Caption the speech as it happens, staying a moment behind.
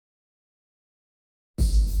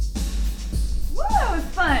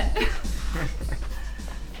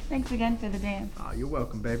Thanks again for the dance. Oh, you're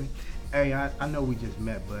welcome, baby. Hey, I know we just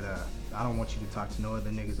met, but I don't want you to talk to no other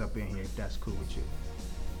niggas up in here if that's cool with you.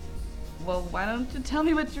 Well, why don't you tell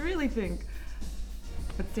me what you really think?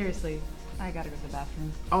 But seriously, I gotta go to the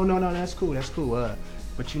bathroom. Oh, no, that's cool,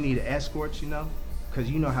 but you need an escort, you know?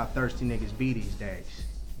 Because you know how thirsty niggas be these days.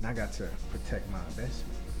 And I got to protect my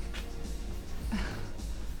investment.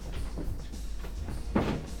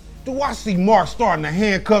 Do I see Mark starting to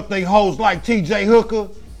handcuff they hoes like TJ Hooker?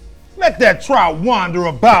 Let that trout wander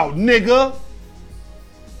about, nigga.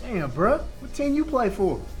 Damn, bruh. What team you play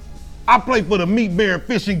for? I play for the meat bearing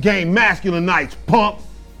fishing game Masculinites, pump.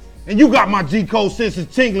 And you got my G-code senses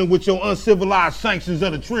tingling with your uncivilized sanctions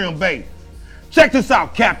of the trim bait. Check this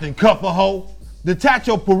out, Captain Cufferho. Detach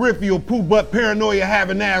your peripheral poo-butt paranoia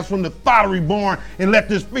having ass from the thottery barn and let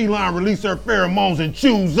this feline release her pheromones and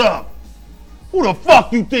choose up. Who the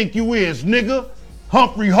fuck you think you is, nigga?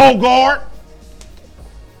 Humphrey Hogarth?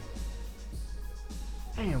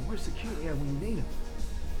 Damn, where's security at when you need him?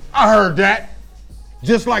 I heard that.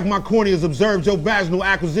 Just like my corny has observed your vaginal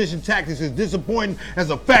acquisition tactics as disappointing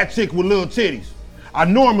as a fat chick with little titties. I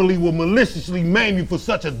normally would maliciously maim you for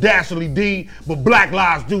such a dastardly deed, but black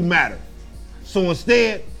lives do matter. So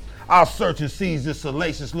instead, I'll search and seize this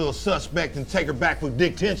salacious little suspect and take her back for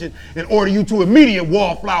detention and order you to immediate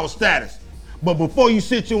wallflower status. But before you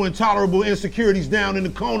sit your intolerable insecurities down in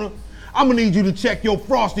the corner, I'm gonna need you to check your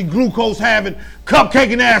frosty glucose-having,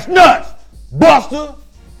 cupcaking ass nuts, Buster!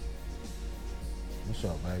 What's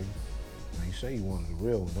up, baby? Now you say you wanted the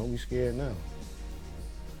real one. Don't be scared now.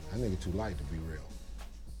 That nigga too light to be real.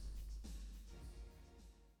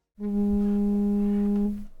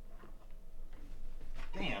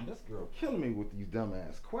 Damn, this girl killing me with these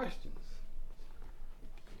dumbass questions.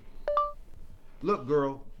 Look,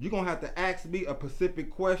 girl, you're gonna have to ask me a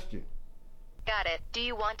specific question. Got it. Do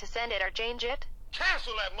you want to send it or change it?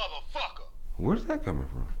 Cancel that motherfucker! Where's that coming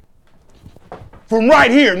from? From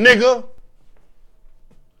right here, nigga!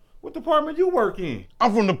 What department you work in?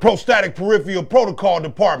 I'm from the Prostatic Peripheral Protocol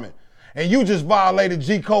Department, and you just violated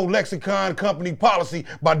G-Code Lexicon Company policy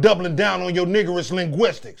by doubling down on your niggerish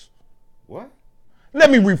linguistics. What?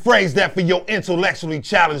 Let me rephrase that for your intellectually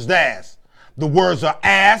challenged ass. The words are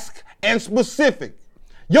ask and specific.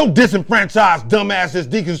 Your disenfranchised dumbass has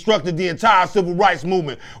deconstructed the entire civil rights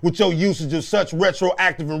movement with your usage of such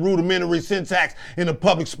retroactive and rudimentary syntax in the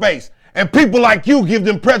public space. And people like you give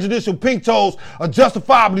them prejudicial pink toes a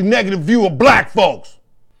justifiably negative view of black folks.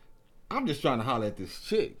 I'm just trying to holler at this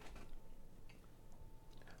chick.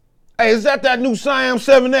 Hey, is that new Siam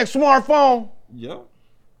 7X smartphone? Yep.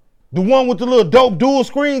 The one with the little dope dual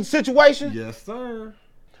screen situation? Yes, sir.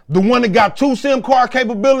 The one that got 2 SIM card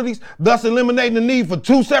capabilities, thus eliminating the need for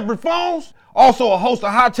 2 separate phones? Also a host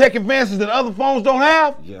of high-tech advances that other phones don't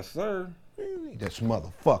have? Yes, sir. This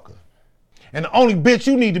motherfucker. And the only bitch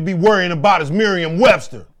you need to be worrying about is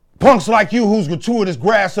Merriam-Webster. Punks like you whose gratuitous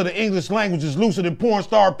grasp of the English language is looser than porn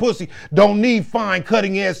star pussy don't need fine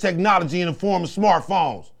cutting-edge technology in the form of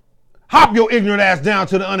smartphones. Hop your ignorant ass down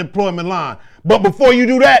to the unemployment line. But before you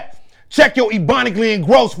do that, check your ebonically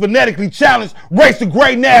engrossed, phonetically challenged, race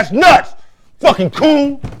degrading ass nuts. Fucking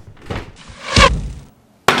coon.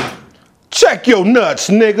 Check your nuts,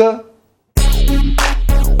 nigga. Nigga.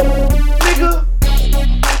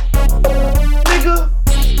 Nigga.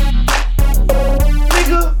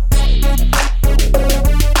 Nigga.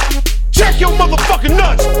 Check your motherfucking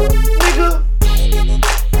nuts.